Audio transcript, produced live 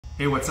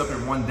Hey, what's up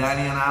everyone?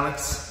 Danny and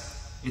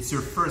Alex. It's your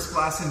first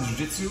class in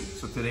Jiu-Jitsu.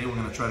 So today we're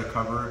going to try to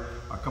cover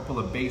a couple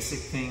of basic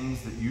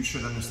things that you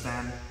should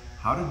understand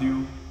how to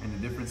do and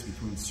the difference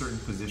between certain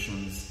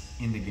positions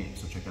in the game.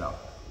 So check it out.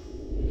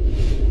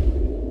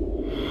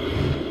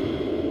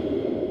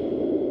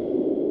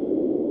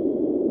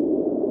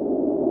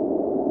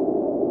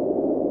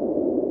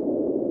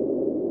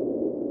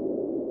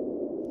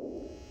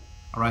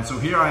 Alright, so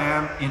here I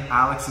am in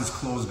Alex's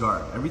closed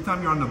guard. Every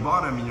time you're on the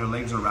bottom and your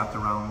legs are wrapped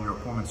around your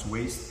opponent's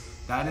waist,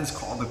 that is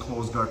called the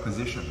closed guard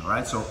position.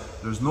 Alright, so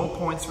there's no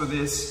points for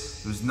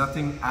this. There's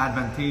nothing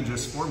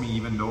advantageous for me,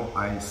 even though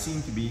I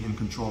seem to be in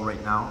control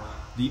right now.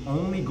 The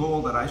only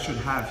goal that I should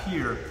have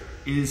here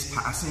is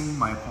passing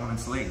my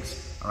opponent's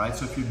legs. Alright,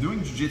 so if you're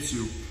doing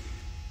Jiu-Jitsu,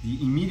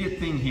 the immediate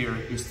thing here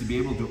is to be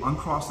able to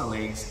uncross the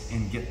legs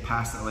and get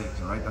past the legs.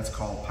 Alright, that's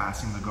called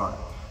passing the guard.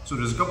 So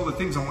there's a couple of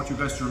things I want you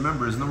guys to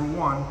remember is number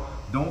one,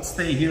 don't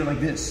stay here like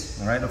this,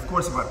 all right? Of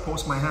course, if I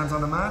post my hands on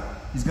the mat,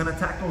 he's gonna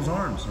attack those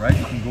arms, right?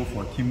 You can go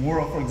for a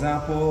Kimura, for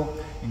example.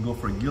 You can go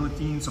for a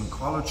guillotine. Some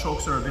collar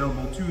chokes are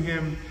available to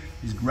him.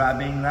 He's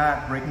grabbing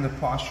that, breaking the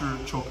posture,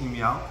 choking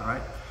me out, all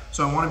right?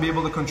 So I wanna be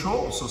able to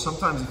control. So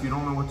sometimes if you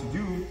don't know what to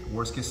do,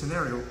 worst case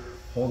scenario,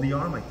 hold the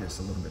arm like this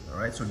a little bit, all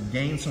right? So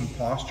gain some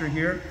posture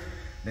here,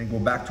 then go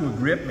back to a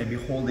grip, maybe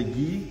hold the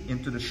gi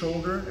into the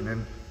shoulder, and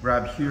then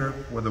grab here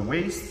for the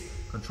waist.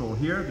 Control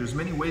here. There's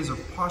many ways of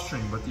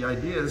posturing, but the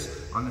idea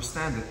is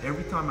understand that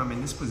every time I'm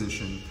in this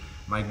position,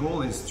 my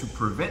goal is to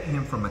prevent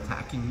him from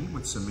attacking me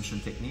with submission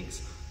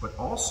techniques, but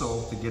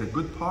also to get a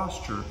good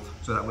posture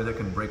so that way they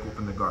can break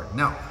open the guard.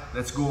 Now,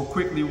 let's go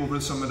quickly over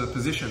some of the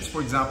positions. For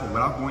example,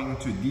 without going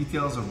into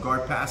details of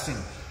guard passing,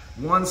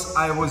 once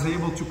I was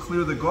able to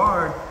clear the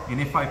guard, and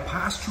if I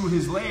passed through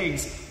his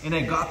legs and I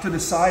got to the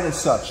side as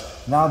such,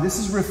 now this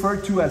is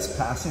referred to as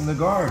passing the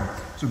guard.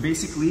 So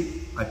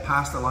basically, I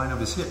passed the line of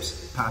his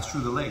hips, passed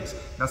through the legs.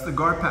 That's the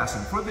guard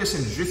passing. For this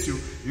in Jiu-Jitsu,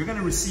 you're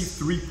gonna receive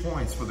 3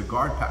 points for the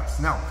guard pass.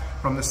 Now,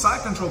 from the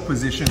side control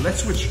position,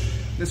 let's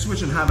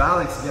switch and have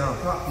Alex get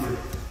on top here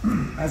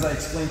as I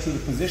explain through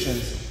the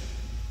positions.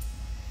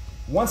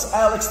 Once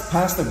Alex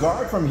passed the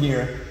guard from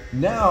here,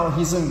 now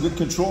he's in good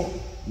control.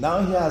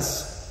 Now he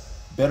has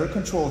better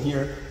control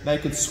here. Now you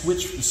could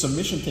switch the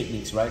submission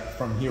techniques, right?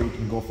 From here, we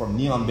can go from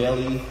knee on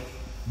belly,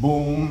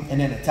 boom, and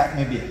then attack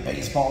maybe a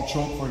baseball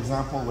choke, for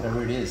example,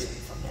 whatever it is.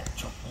 From there,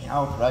 choke me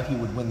out, right? He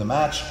would win the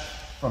match.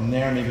 From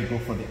there, maybe go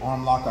for the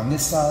arm lock on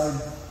this side,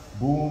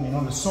 boom. You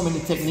know, there's so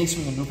many techniques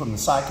we can do from the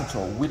side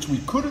control, which we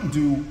couldn't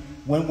do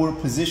when we're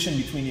positioned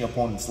between the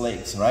opponent's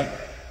legs, right?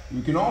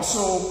 You can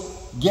also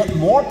get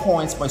more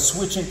points by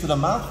switching to the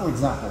mount, for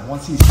example.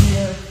 Once he's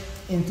here,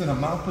 into the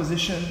mount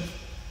position,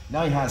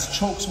 now he has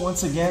chokes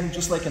once again,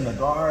 just like in the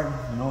guard.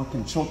 You know, he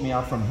can choke me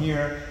out from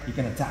here. He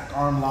can attack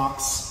arm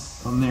locks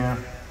from there,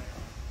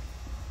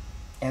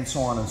 and so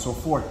on and so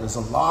forth. There's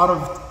a lot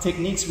of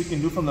techniques we can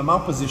do from the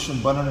mount position,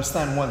 but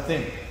understand one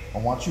thing. I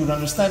want you to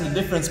understand the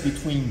difference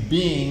between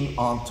being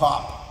on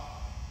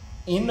top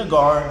in the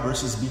guard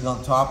versus being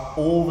on top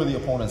over the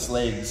opponent's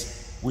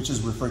legs, which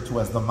is referred to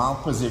as the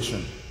mount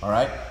position, all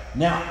right?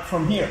 Now,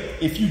 from here,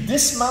 if you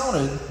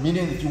dismounted,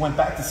 meaning that you went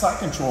back to side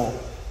control,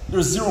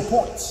 there's 0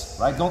 points,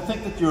 right? Don't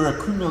think that you're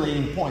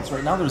accumulating points.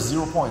 Right now, there's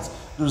 0 points.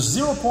 There's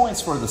 0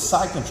 points for the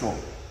side control.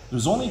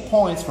 There's only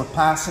points for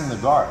passing the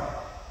guard,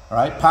 all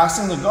right?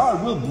 Passing the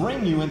guard will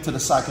bring you into the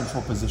side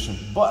control position.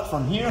 But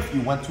from here, if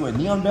you went to a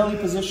knee on belly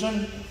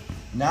position,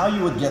 now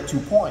you would get 2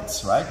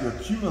 points, right? You're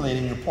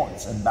accumulating your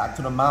points. And back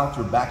to the mount,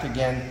 you're back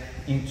again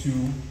into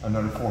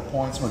another 4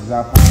 points, for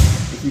example,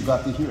 if you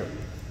got to here.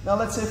 Now,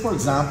 let's say, for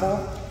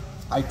example,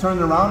 I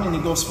turned around and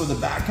he goes for the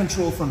back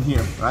control from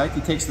here, right? He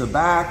takes the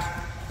back,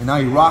 and now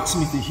he rocks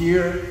me to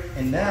here,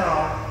 and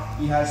now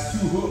he has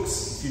 2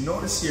 hooks. If you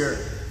notice here,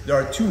 there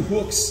are 2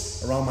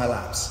 hooks around my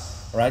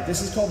laps, all right?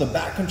 This is called the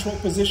back control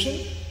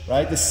position,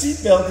 right? The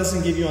seat belt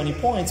doesn't give you any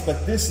points,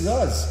 but this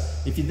does.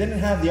 If he didn't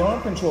have the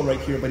arm control right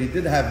here, but he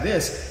did have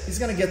this, he's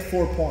gonna get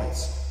 4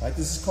 points, right?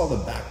 This is called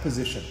the back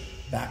position.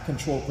 Back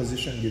control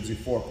position gives you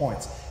 4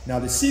 points. Now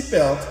the seat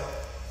belt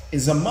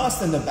is a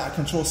must in the back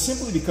control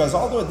simply because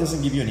although it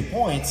doesn't give you any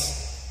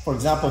points, for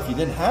example, if he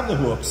didn't have the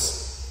hooks,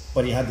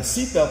 but he had the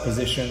seatbelt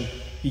position,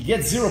 he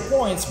gets 0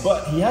 points,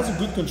 but he has a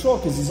good control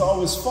because he's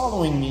always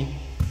following me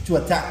to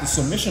attack the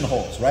submission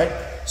holds, right?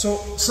 So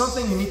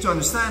something you need to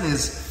understand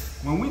is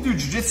when we do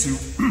Jiu-Jitsu,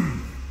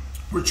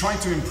 we're trying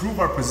to improve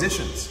our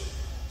positions.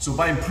 So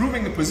by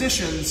improving the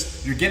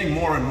positions, you're getting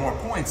more and more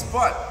points,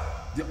 but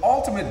the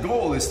ultimate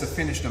goal is to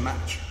finish the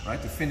match, right?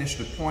 To finish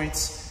the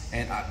points,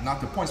 and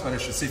not the points, but I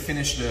should say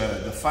finish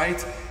the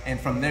fight, and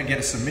from there get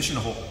a submission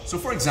hold. So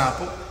for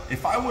example,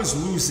 if I was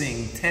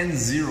losing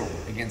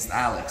 10-0 against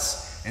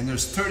Alex, and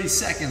there's 30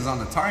 seconds on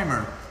the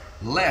timer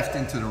left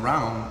into the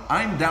round,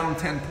 I'm down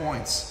 10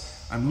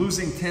 points. I'm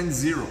losing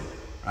 10-0,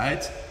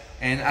 right?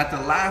 And at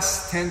the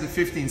last 10 to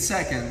 15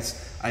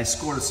 seconds, I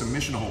scored a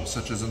submission hold,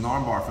 such as an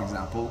armbar, for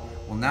example.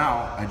 Well,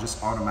 now I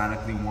just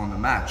automatically won the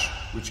match,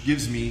 which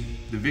gives me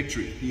the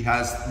victory. He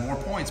has more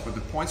points, but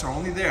the points are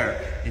only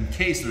there in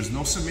case there's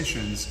no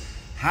submissions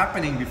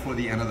happening before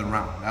the end of the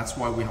round. That's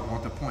why we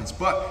want the points.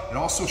 But it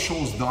also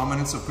shows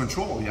dominance of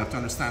control. You have to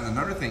understand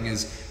another thing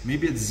is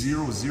maybe it's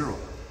 0-0.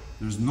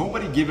 There's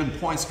nobody given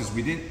points because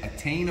we didn't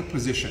attain a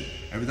position.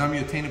 Every time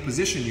you attain a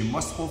position, you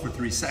must hold for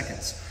 3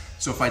 seconds.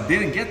 So if I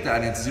didn't get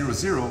that and it's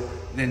 0-0,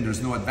 then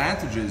there's no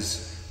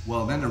advantages.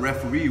 Well, then the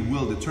referee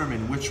will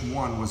determine which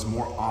one was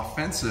more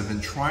offensive in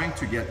trying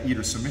to get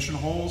either submission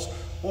holds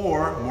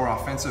or more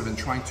offensive in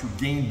trying to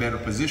gain better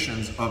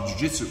positions of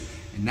Jiu-Jitsu.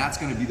 And that's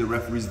going to be the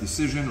referee's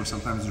decision, or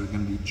sometimes there's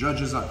going to be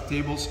judges at the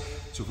tables.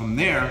 So from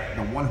there,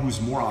 the one who's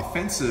more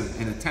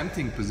offensive in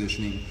attempting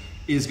positioning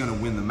is going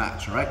to win the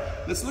match, all right?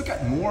 Let's look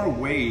at more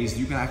ways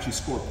you can actually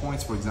score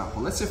points, for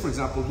example. Let's say, for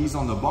example, he's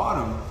on the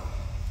bottom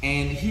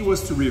and he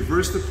was to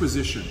reverse the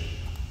position,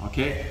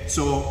 okay?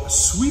 So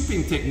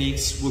sweeping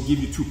techniques will give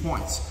you 2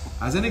 points.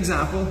 As an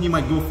example, he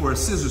might go for a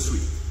scissor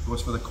sweep.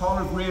 Goes for the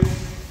collar grip,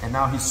 and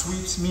now he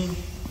sweeps me,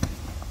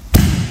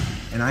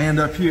 and I end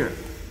up here.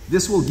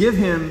 This will give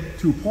him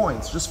 2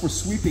 points just for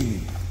sweeping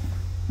me.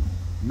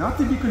 Not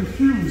to be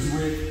confused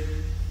with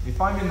if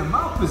I'm in the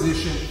mount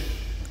position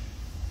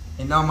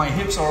and now my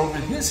hips are over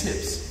his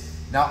hips.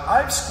 Now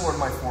I've scored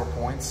my 4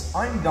 points,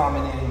 I'm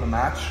dominating the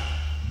match,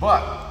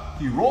 but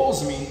he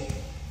rolls me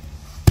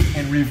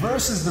and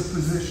reverses the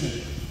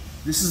position.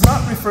 This is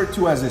not referred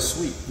to as a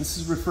sweep, this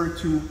is referred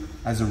to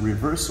as a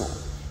reversal.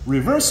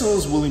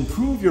 Reversals will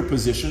improve your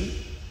position,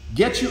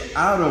 get you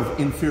out of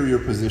inferior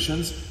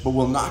positions, but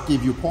will not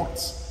give you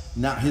points.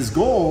 Now his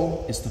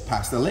goal is to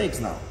pass the legs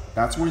now.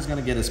 That's where he's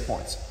gonna get his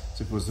points.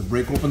 So if it was to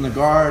break open the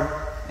guard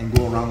and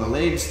go around the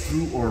legs,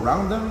 through or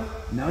around them,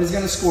 now he's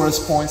gonna score his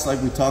points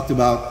like we talked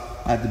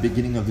about at the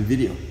beginning of the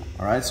video.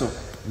 All right, so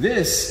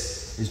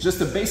this is just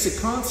a basic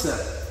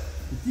concept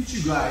to teach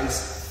you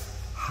guys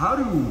how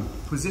to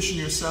position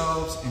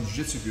yourselves in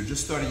Jiu-Jitsu if you're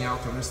just starting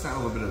out, to understand a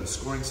little bit of the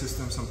scoring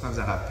system. Sometimes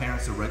I have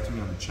parents that write to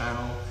me on the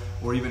channel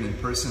or even in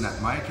person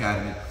at my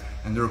academy,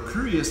 and they're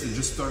curious. They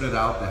just started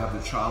out, they have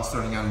their child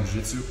starting out in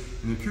Jiu-Jitsu,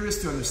 and they're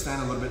curious to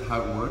understand a little bit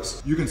how it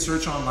works. You can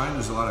search online,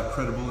 there's a lot of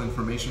credible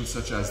information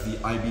such as the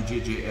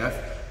IBJJF,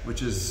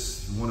 which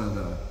is one of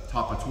the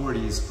top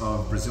authorities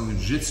of Brazilian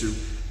Jiu-Jitsu,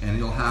 and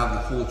you'll have the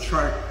whole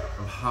chart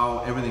of how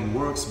everything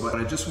works. But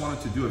I just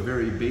wanted to do a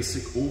very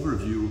basic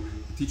overview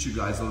to teach you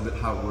guys a little bit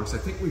how it works. I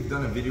think we've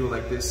done a video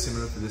like this,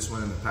 similar to this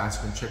one in the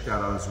past. You can check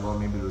that out as well.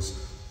 Maybe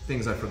there's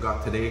things I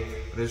forgot today,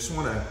 but I just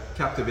want to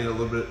captivate a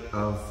little bit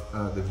of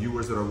the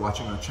viewers that are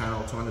watching our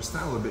channel to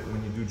understand a little bit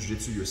when you do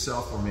Jiu-Jitsu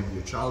yourself, or maybe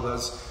your child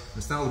does,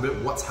 understand a little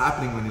bit what's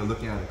happening when you're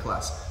looking at a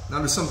class. Now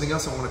there's something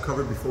else I want to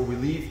cover before we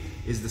leave,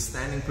 is the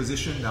standing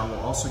position. That will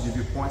also give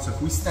you points. So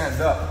if we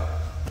stand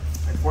up,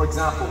 and for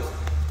example,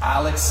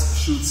 Alex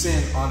shoots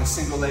in on a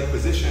single leg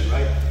position,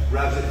 right?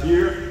 Grabs it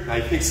here, now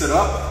he picks it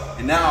up,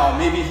 and now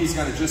maybe he's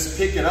going to just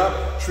pick it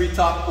up,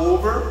 treetop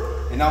over,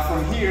 and now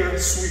from here,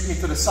 sweep me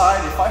to the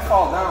side. If I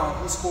fall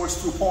down, he scores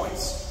 2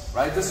 points,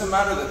 right? Doesn't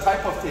matter the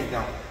type of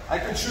takedown. I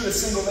can shoot a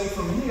single leg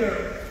from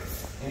here,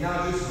 and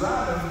now just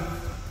grab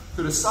him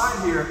to the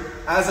side here.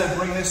 As I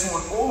bring this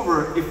one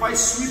over, if I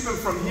sweep him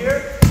from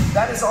here,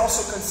 that is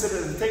also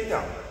considered a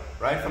takedown,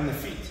 right? From the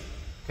feet,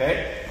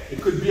 okay?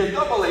 It could be a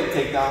double leg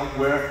takedown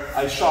where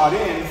I shot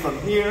in from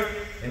here,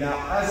 and now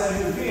as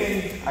I move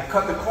in, I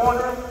cut the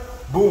corner,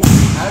 boom.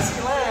 As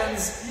he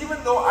lands, even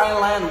though I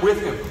land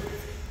with him,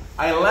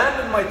 I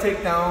landed my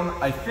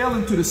takedown, I fell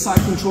into the side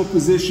control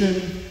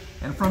position,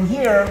 and from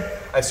here,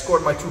 I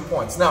scored my 2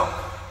 points. Now,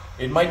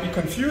 it might be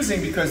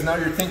confusing because now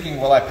you're thinking,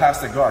 well, I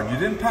passed the guard. You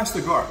didn't pass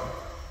the guard.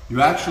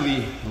 You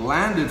actually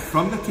landed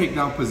from the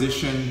takedown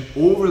position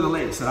over the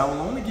leg. So that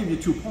will only give you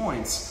 2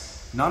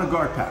 points, not a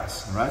guard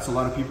pass, all right? So a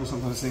lot of people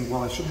sometimes think,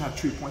 well, I should have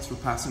 3 points for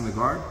passing the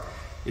guard.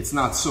 It's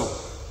not so.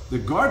 The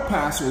guard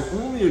pass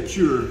will only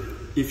occur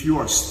if you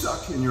are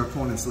stuck in your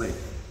opponent's leg.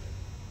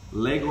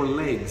 Leg or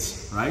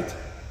legs, right?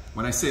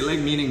 When I say leg,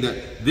 meaning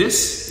that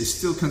this is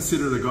still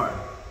considered a guard.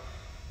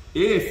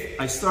 If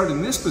I start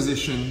in this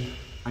position,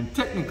 I'm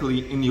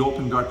technically in the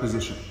open guard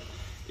position.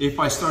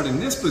 If I start in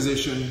this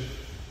position,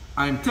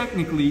 I'm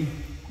technically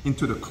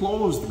into the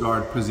closed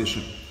guard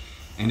position.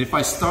 And if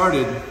I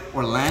started,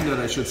 or landed,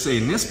 I should say,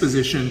 in this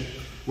position,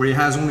 where he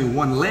has only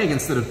 1 leg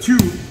instead of 2,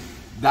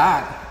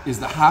 that is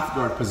the half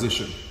guard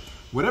position.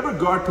 Whatever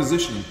guard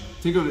position,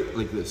 think of it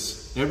like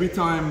this. Every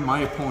time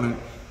my opponent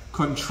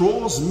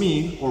controls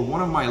me or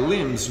one of my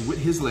limbs with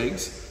his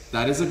legs,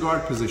 that is a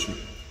guard position.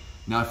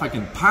 Now if I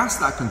can pass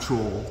that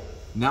control,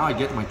 now I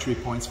get my 3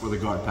 points for the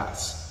guard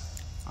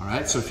pass. All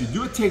right, so if you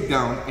do a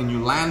takedown and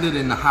you land it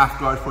in the half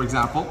guard, for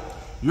example,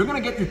 you're gonna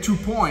get your 2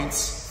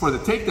 points for the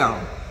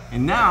takedown.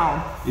 And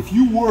now, if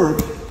you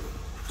work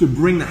to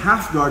bring the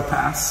half guard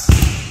pass,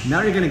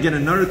 now you're gonna get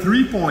another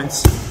 3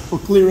 points for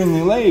clearing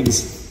the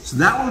legs. So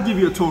that will give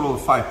you a total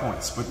of 5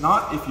 points, but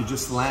not if you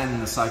just land in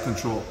the side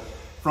control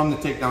from the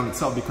takedown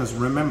itself, because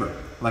remember,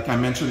 like I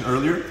mentioned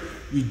earlier,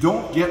 you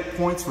don't get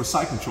points for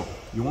side control.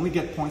 You only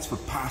get points for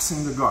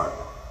passing the guard.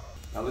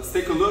 Now let's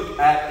take a look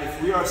at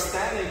if we are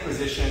standing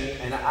position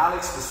and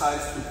Alex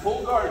decides to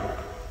pull guard.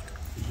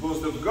 He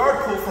goes the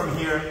guard pull from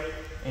here,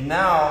 and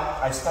now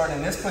I start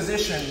in this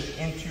position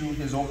into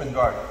his open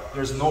guard.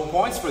 There's no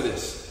points for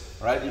this,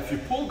 right? If you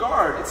pull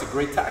guard, it's a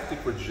great tactic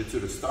for Jiu-Jitsu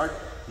to start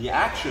the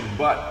action,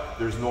 but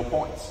there's no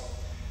points.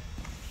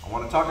 I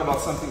want to talk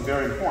about something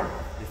very important.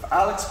 If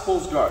Alex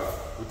pulls guard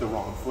with the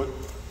wrong foot,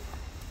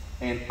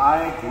 and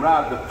I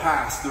grab the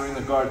pass during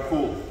the guard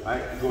pull,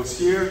 right? It goes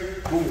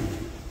here, boom.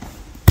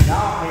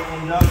 Now I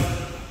end up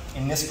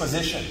in this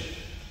position.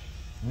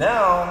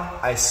 Now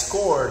I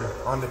scored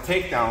on the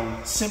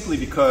takedown simply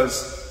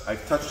because I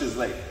touched his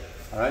leg.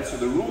 All right, so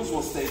the rules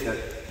will state that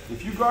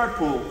if you guard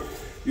pull,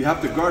 you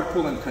have to guard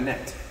pull and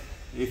connect.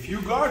 If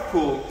you guard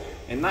pull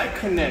and I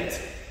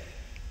connect,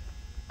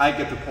 I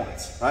get the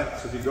points, right?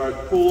 So if he guard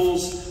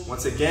pulls,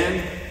 once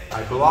again,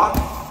 I block,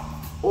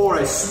 or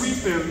I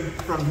sweep him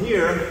from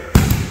here,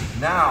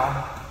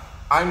 now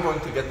I'm going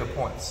to get the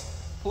points.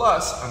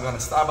 Plus, I'm going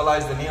to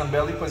stabilize the knee on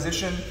belly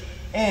position,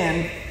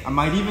 and I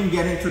might even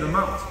get into the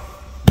mount.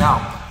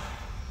 Now,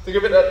 think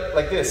of it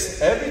like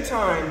this. Every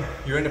time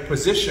you're in a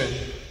position,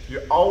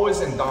 you're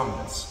always in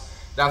dominance.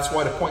 That's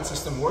why the point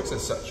system works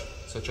as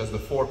such as the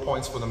 4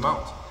 points for the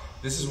mount.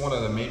 This is one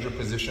of the major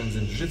positions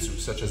in Jiu-Jitsu,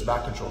 such as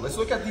back control. Let's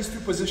look at these two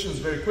positions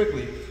very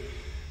quickly.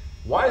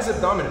 Why is it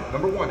dominant?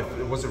 Number one, if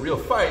it was a real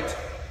fight,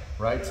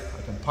 right,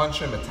 I can punch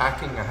him,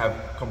 attacking, I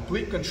have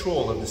complete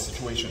control of the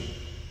situation,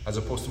 as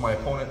opposed to my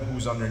opponent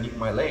who's underneath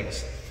my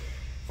legs.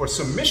 For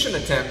submission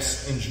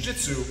attempts in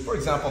Jiu-Jitsu, for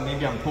example,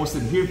 maybe I'm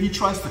posted here, he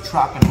tries to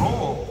trap and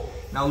roll.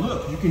 Now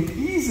look, you can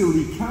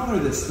easily counter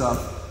this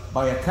stuff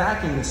by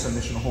attacking the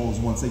submission holds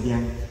once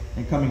again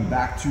and coming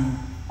back to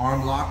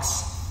arm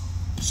locks,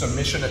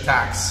 submission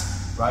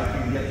attacks, right?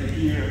 You can get to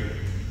here,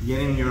 get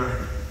in your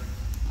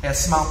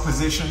S-mount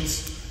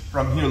positions.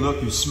 From here,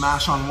 look, you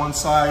smash on one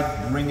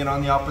side, bring it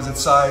on the opposite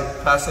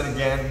side, pass it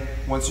again.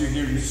 Once you're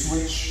here, you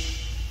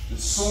switch.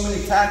 There's so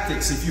many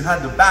tactics. If you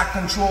had the back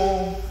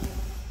control,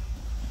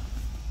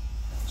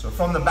 so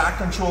from the back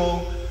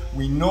control,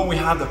 we know we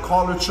have the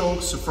collar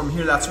choke. So from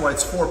here, that's why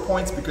it's 4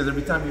 points, because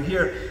every time you're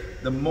here,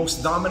 the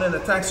most dominant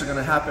attacks are going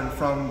to happen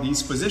from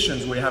these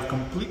positions where you have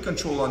complete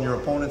control on your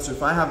opponent. So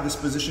if I have this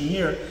position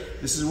here,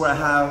 this is where I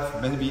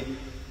have maybe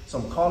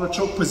some collar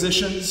choke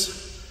positions.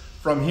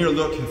 From here,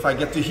 look, if I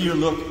get to here,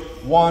 look,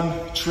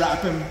 one,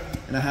 trap him,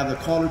 and I have the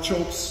collar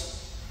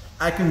chokes.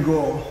 I can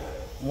go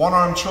one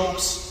arm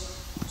chokes.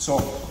 So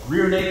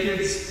rear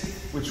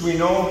nakeds, which we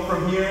know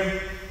from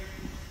here,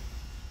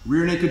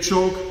 rear naked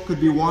choke could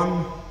be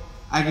one.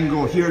 I can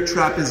go here,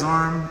 trap his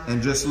arm,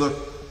 and just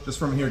look, just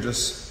from here,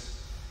 just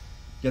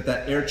get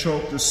that air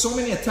choke. There's so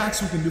many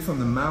attacks we can do from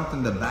the mount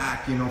and the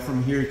back. You know,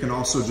 from here you can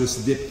also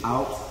just dip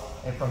out,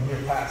 and from here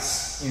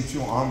pass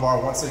into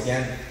armbar once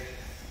again.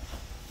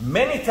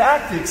 Many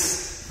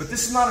tactics, but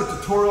this is not a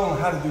tutorial on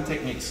how to do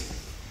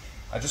techniques.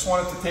 I just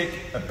wanted to take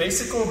a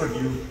basic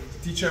overview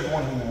to teach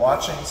everyone who's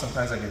watching.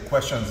 Sometimes I get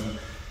questions on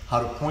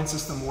how the point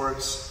system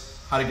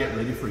works, how to get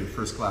ready for your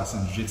first class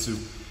in Jiu-Jitsu.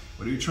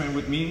 Whether you train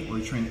with me or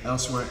you train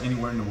elsewhere,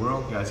 anywhere in the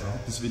world, guys, I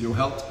hope this video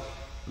helped.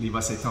 Leave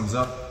us a thumbs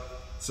up.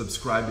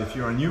 Subscribe if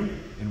you are new,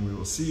 and we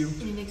will see you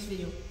in the next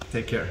video.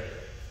 Take care.